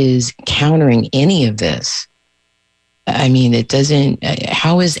Gates is countering any of this. I mean, it doesn't.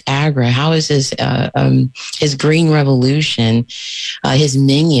 How is AGRA? How is his Green Revolution? His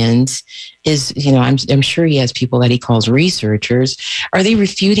minions? I'm sure he has people that he calls researchers. Are they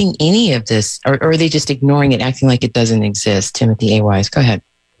refuting any of this, or are they just ignoring it, acting like it doesn't exist? Timothy A. Wise, go ahead.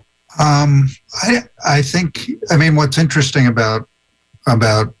 I think. I mean, what's interesting about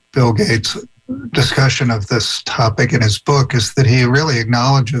Bill Gates' discussion of this topic in his book is that he really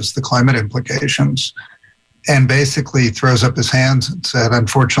acknowledges the climate implications and basically throws up his hands and said,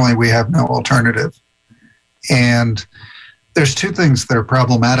 unfortunately, we have no alternative. And there's two things that are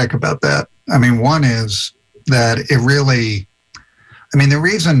problematic about that. I mean, one is that the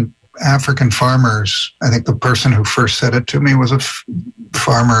reason African farmers, I think the person who first said it to me was a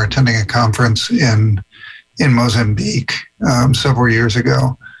farmer attending a conference in Mozambique several years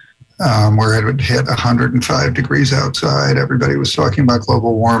ago, where it would hit 105 degrees outside. Everybody was talking about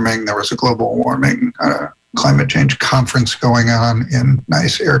global warming. There was a global warming climate change conference going on in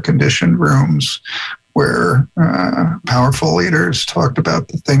nice air-conditioned rooms where powerful leaders talked about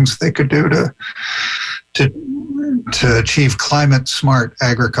the things they could do to achieve climate-smart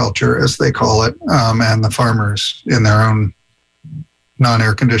agriculture, as they call it, and the farmers in their own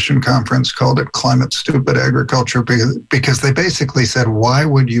non-air-conditioned conference called it climate-stupid agriculture because they basically said, why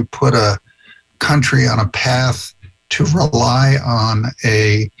would you put a country on a path to rely on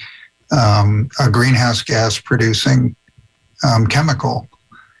a greenhouse gas producing chemical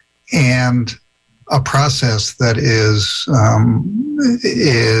and a process that is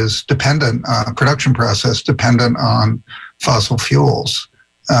dependent, production process dependent on fossil fuels.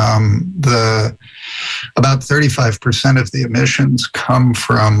 About 35% of the emissions come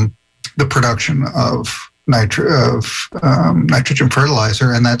from the production of nitrogen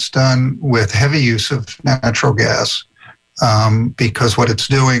fertilizer, and that's done with heavy use of natural gas. Because what it's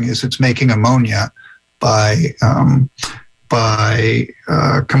doing is it's making ammonia by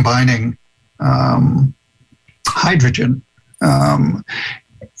combining hydrogen, and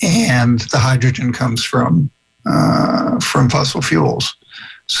the hydrogen comes from fossil fuels.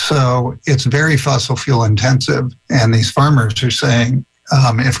 So it's very fossil fuel intensive, and these farmers are saying,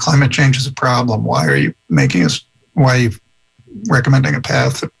 if climate change is a problem, why are you recommending a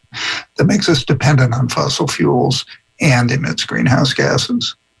path that makes us dependent on fossil fuels and emits greenhouse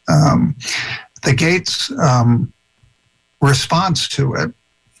gases? The Gates response to it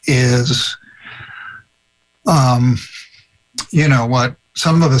is, what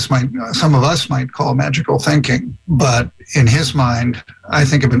some of us might call magical thinking, but in his mind, I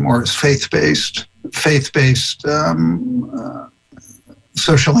think of it more as faith-based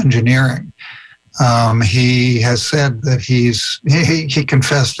social engineering. He has said that he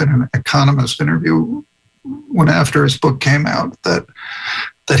confessed in an Economist interview when after his book came out that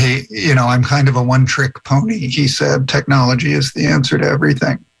he, I'm kind of a one-trick pony. He said technology is the answer to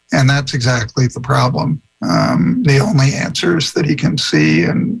everything, and that's exactly the problem. The only answers that he can see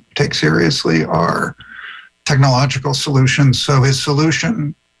and take seriously are technological solutions. So his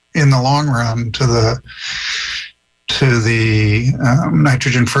solution in the long run to the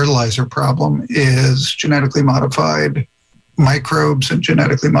nitrogen fertilizer problem is genetically modified microbes and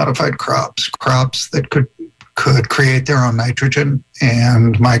genetically modified crops that could create their own nitrogen,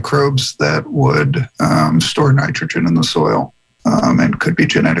 and microbes that would store nitrogen in the soil and could be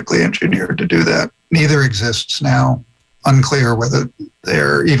genetically engineered to do that. Neither exists now. Unclear whether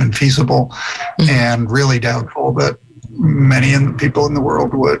they're even feasible, and really doubtful that many people in the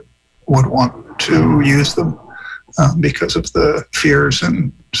world would want to use them because of the fears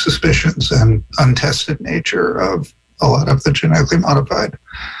and suspicions and untested nature of a lot of the genetically modified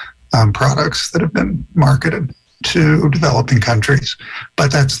products that have been marketed to developing countries.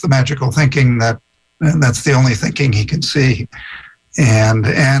 But that's the magical thinking that's the only thinking he can see.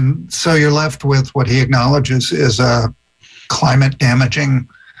 And so you're left with what he acknowledges is a climate damaging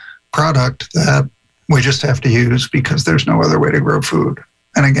product that we just have to use because there's no other way to grow food.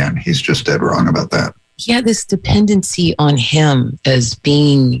 And again, he's just dead wrong about that. Yeah, this dependency on him as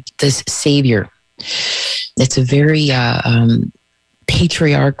being this savior. It's a very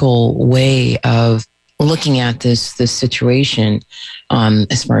patriarchal way of looking at this situation,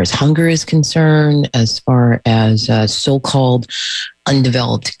 as far as hunger is concerned, as far as so-called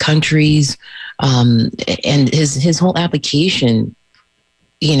undeveloped countries, and his whole application,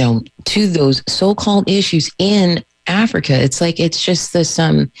 to those so-called issues in Africa. It's like it's just this.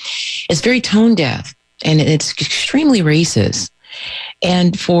 It's very tone deaf, and it's extremely racist.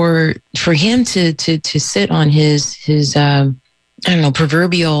 And for him to sit on his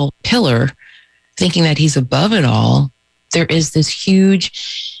proverbial pillar, thinking that he's above it all, there is this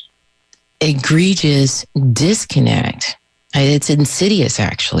huge egregious disconnect. It's insidious,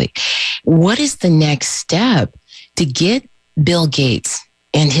 actually. What is the next step to get Bill Gates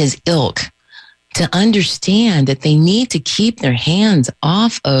and his ilk to understand that they need to keep their hands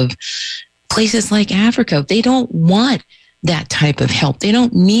off of places like Africa? They don't want that type of help. They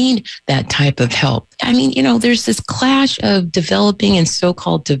don't need that type of help. I mean, there's this clash of developing and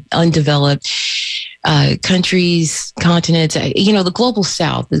so-called undeveloped countries, continents. The global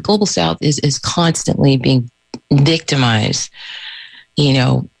South. The global South is constantly being victimized,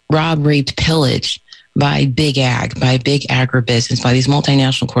 robbed, raped, pillaged by big ag, by big agribusiness, by these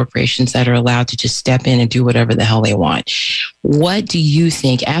multinational corporations that are allowed to just step in and do whatever the hell they want. What do you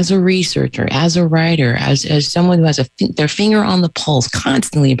think, as a researcher, as a writer, as someone who has their finger on the pulse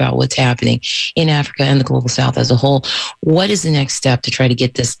constantly about what's happening in Africa and the global South as a whole, what is the next step to try to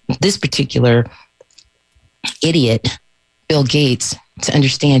get this particular idiot, Bill Gates, to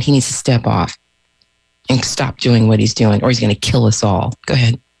understand he needs to step off and stop doing what he's doing, or he's going to kill us all? Go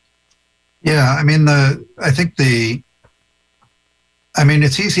ahead. Yeah, I mean, it's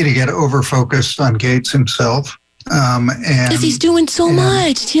easy to get over-focused on Gates himself. Because he's doing so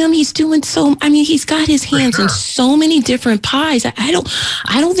much, Tim. He's doing he's got his hands in so many different pies. I don't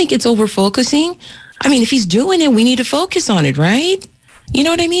think it's over-focusing. I mean, if he's doing it, we need to focus on it, right? You know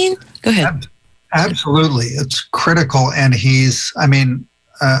what I mean? Go ahead. Absolutely. It's critical. And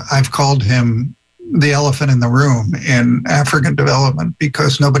I've called him the elephant in the room in African development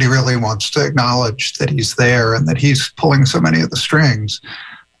because nobody really wants to acknowledge that he's there and that he's pulling so many of the strings.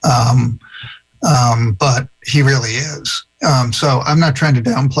 But he really is. So I'm not trying to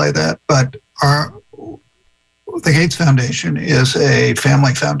downplay that, but the Gates Foundation is a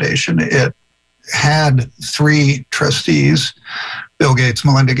family foundation. It had 3 trustees, Bill Gates,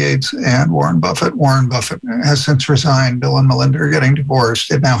 Melinda Gates, and Warren Buffett. Warren Buffett has since resigned. Bill and Melinda are getting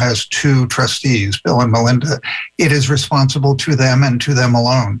divorced. It now has 2 trustees, Bill and Melinda. It is responsible to them and to them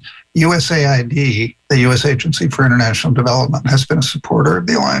alone. USAID, the U.S. Agency for International Development, has been a supporter of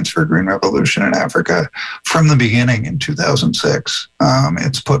the Alliance for a Green Revolution in Africa from the beginning in 2006.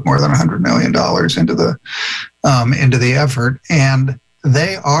 It's put more than $100 million into the effort, and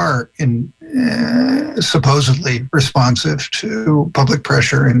they are supposedly responsive to public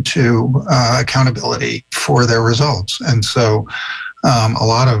pressure and to accountability for their results. And so a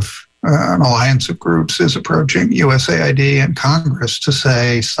lot of an alliance of groups is approaching USAID and Congress to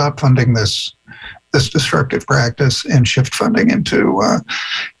say, stop funding this destructive practice and shift funding into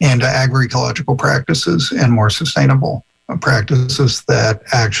agroecological practices and more sustainable practices that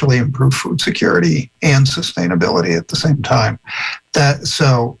actually improve food security and sustainability at the same time.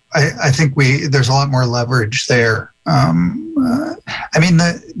 I think there's a lot more leverage there. The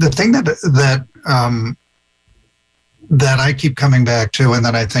thing that I keep coming back to, and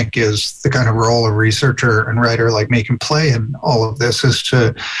that I think is the kind of role a researcher and writer like me can play in all of this, is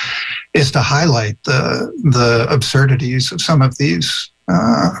to highlight the absurdities of some of these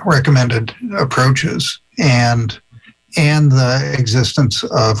recommended approaches and the existence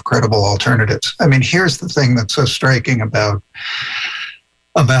of credible alternatives. I mean, here's the thing that's so striking about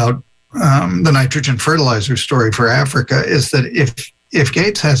the nitrogen fertilizer story for Africa is that if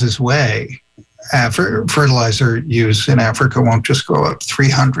Gates has his way, fertilizer use in Africa won't just go up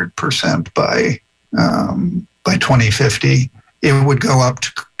 300% by 2050. It would go up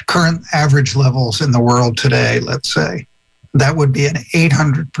to current average levels in the world today, let's say. That would be an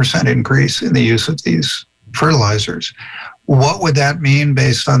 800% increase in the use of these fertilizers. What would that mean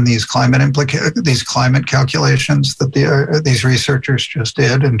based on these climate calculations that these researchers just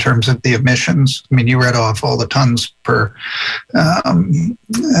did in terms of the emissions? I mean, you read off all the tons per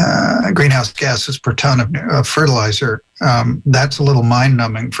greenhouse gases per ton of fertilizer. That's a little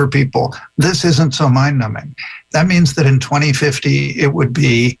mind-numbing for people. This isn't so mind-numbing. That means that in 2050, it would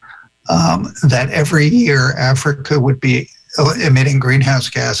be that every year Africa would be emitting greenhouse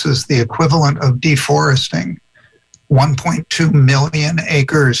gases, the equivalent of deforesting 1.2 million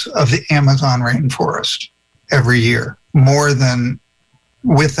acres of the Amazon rainforest every year, more than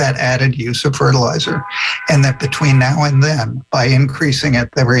with that added use of fertilizer. And that between now and then, by increasing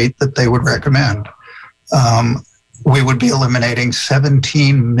at the rate that they would recommend, we would be eliminating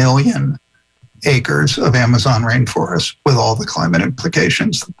 17 million acres of Amazon rainforest with all the climate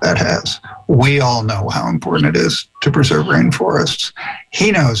implications that has. We all know how important it is to preserve rainforests.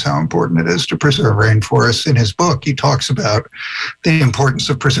 He knows how important it is to preserve rainforests. In his book, he talks about the importance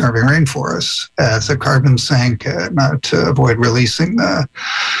of preserving rainforests as a carbon sink, not to avoid releasing the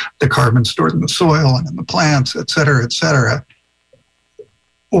carbon stored in the soil and in the plants, et cetera, et cetera.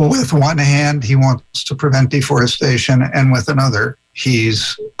 With one hand, he wants to prevent deforestation, and with another,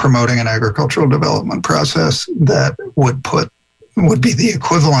 he's promoting an agricultural development process that would be the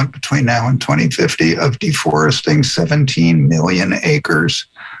equivalent between now and 2050 of deforesting 17 million acres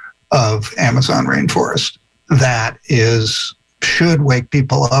of Amazon rainforest. That should wake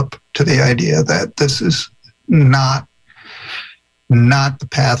people up to the idea that this is not the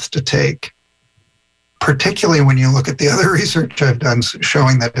path to take, particularly when you look at the other research I've done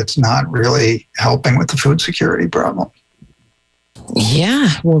showing that it's not really helping with the food security problem.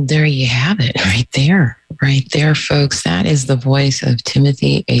 Yeah, well, there you have it, right there, folks. That is the voice of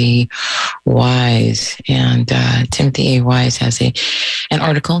Timothy A. Wise. And Timothy A. Wise has an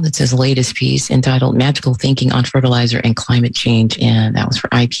article that's his latest piece entitled Magical Thinking on Fertilizer and Climate Change. And that was for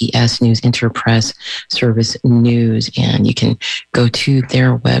IPS News, Interpress Service News. And you can go to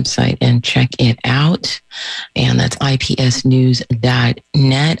their website and check it out. And that's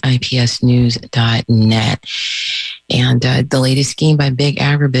ipsnews.net, ipsnews.net. And the latest scheme by big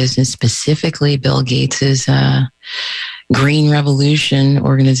agribusiness, specifically Bill Gates's Green Revolution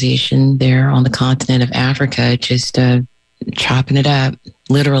organization there on the continent of Africa, just chopping it up,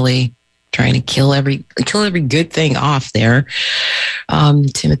 literally trying to kill every good thing off there.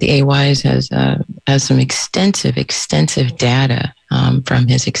 Timothy A. Wise has some extensive data from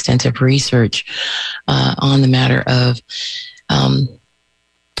his extensive research on the matter of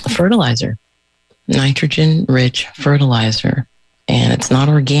fertilizer. Nitrogen-rich fertilizer, and it's not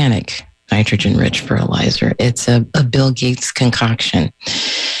organic nitrogen-rich fertilizer. It's a Bill Gates concoction,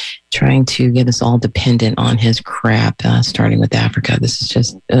 trying to get us all dependent on his crap, starting with Africa. This is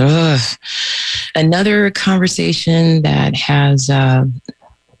just another conversation that has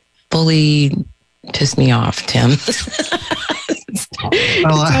fully pissed me off, Tim. It's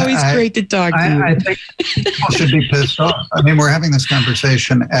always great to talk to you. I think people should be pissed off. I mean, we're having this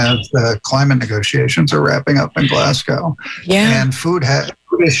conversation as the climate negotiations are wrapping up in Glasgow. Yeah. And food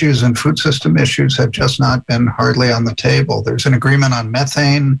issues and food system issues have just not been hardly on the table. There's an agreement on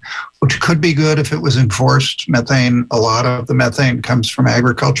methane, which could be good if it was enforced. Methane, a lot of the methane comes from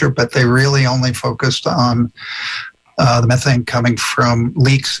agriculture, but they really only focused on the methane coming from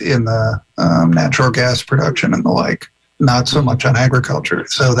leaks in the natural gas production and the like. Not so much on agriculture.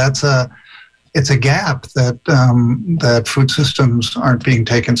 So it's a gap that food systems aren't being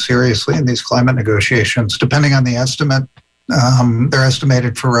taken seriously in these climate negotiations. Depending on the estimate, they're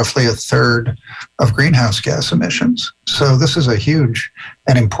estimated for roughly a third of greenhouse gas emissions. So this is a huge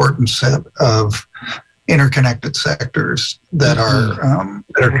and important set of interconnected sectors that are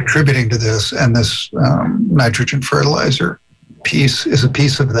contributing to this, and this nitrogen fertilizer piece is a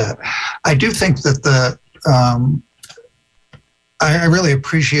piece of that. I do think that I really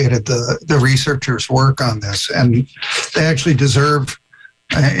appreciated the researchers' work on this, and they actually deserve,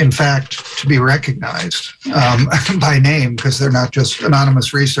 in fact, to be recognized by name, because they're not just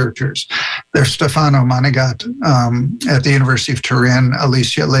anonymous researchers. They're Stefano Manigat at the University of Turin,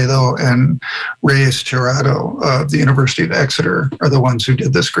 Alicia Ledo, and Reyes Tirado of the University of Exeter are the ones who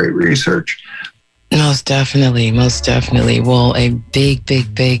did this great research. Most definitely. Well, a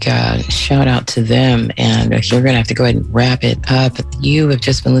big shout out to them. And you're going to have to go ahead and wrap it up. You have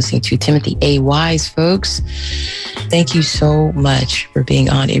just been listening to Timothy A. Wise, folks. Thank you so much for being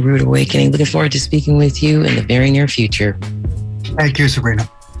on A Rude Awakening. Looking forward to speaking with you in the very near future. Thank you, Sabrina.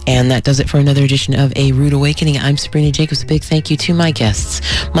 And that does it for another edition of A Rude Awakening. I'm Sabrina Jacobs. A big thank you to my guests,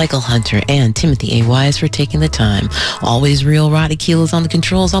 Michael Hunter and Timothy A. Wise, for taking the time. Always real. Roddy Keel is on the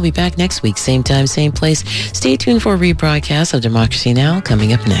controls. I'll be back next week, same time, same place. Stay tuned for a rebroadcast of Democracy Now!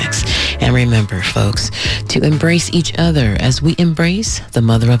 Coming up next. And remember, folks, to embrace each other as we embrace the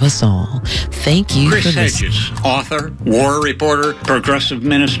mother of us all. Thank you Chris for listening. Hedges, author, war reporter, progressive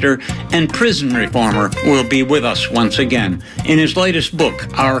minister, and prison reformer, will be with us once again. In his latest book,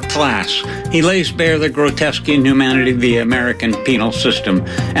 Our Class, he lays bare the grotesque inhumanity of the American penal system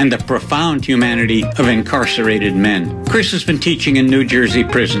and the profound humanity of incarcerated men. Chris has been teaching in New Jersey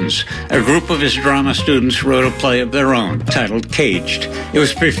prisons. A group of his drama students wrote a play of their own, titled Caged. It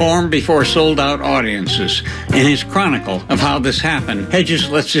was performed before sold-out audiences. In his chronicle of how this happened, Hedges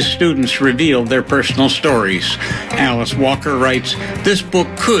lets his students reveal their personal stories. Alice Walker writes, "This book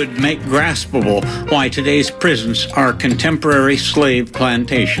could make graspable why today's prisons are contemporary slave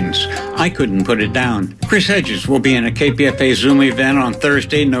plantations. I couldn't put it down." Chris Hedges will be in a KPFA Zoom event on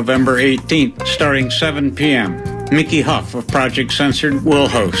Thursday, November 18th, starting 7 p.m. Mickey Huff of Project Censored will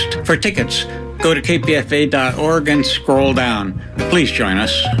host. For tickets, go to kpfa.org and scroll down. Please join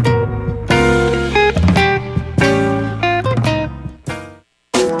us.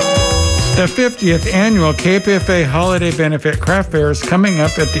 The 50th annual KPFA Holiday Benefit Craft Fair is coming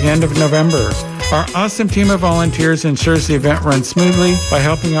up at the end of November. Our awesome team of volunteers ensures the event runs smoothly by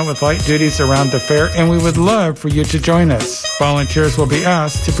helping out with light duties around the fair, and we would love for you to join us. Volunteers will be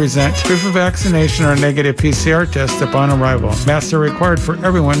asked to present proof of vaccination or a negative PCR test upon arrival. Masks are required for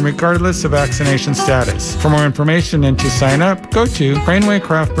everyone regardless of vaccination status. For more information and to sign up, go to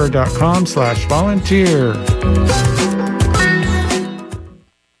cranewaycraftbeer.com/volunteer.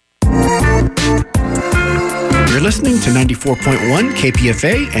 You're listening to 94.1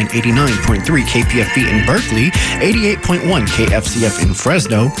 KPFA and 89.3 KPFB in Berkeley, 88.1 KFCF in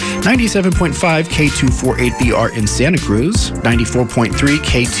Fresno, 97.5 K248BR in Santa Cruz, 94.3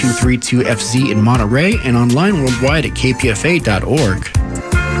 K232FZ in Monterey, and online worldwide at kpfa.org.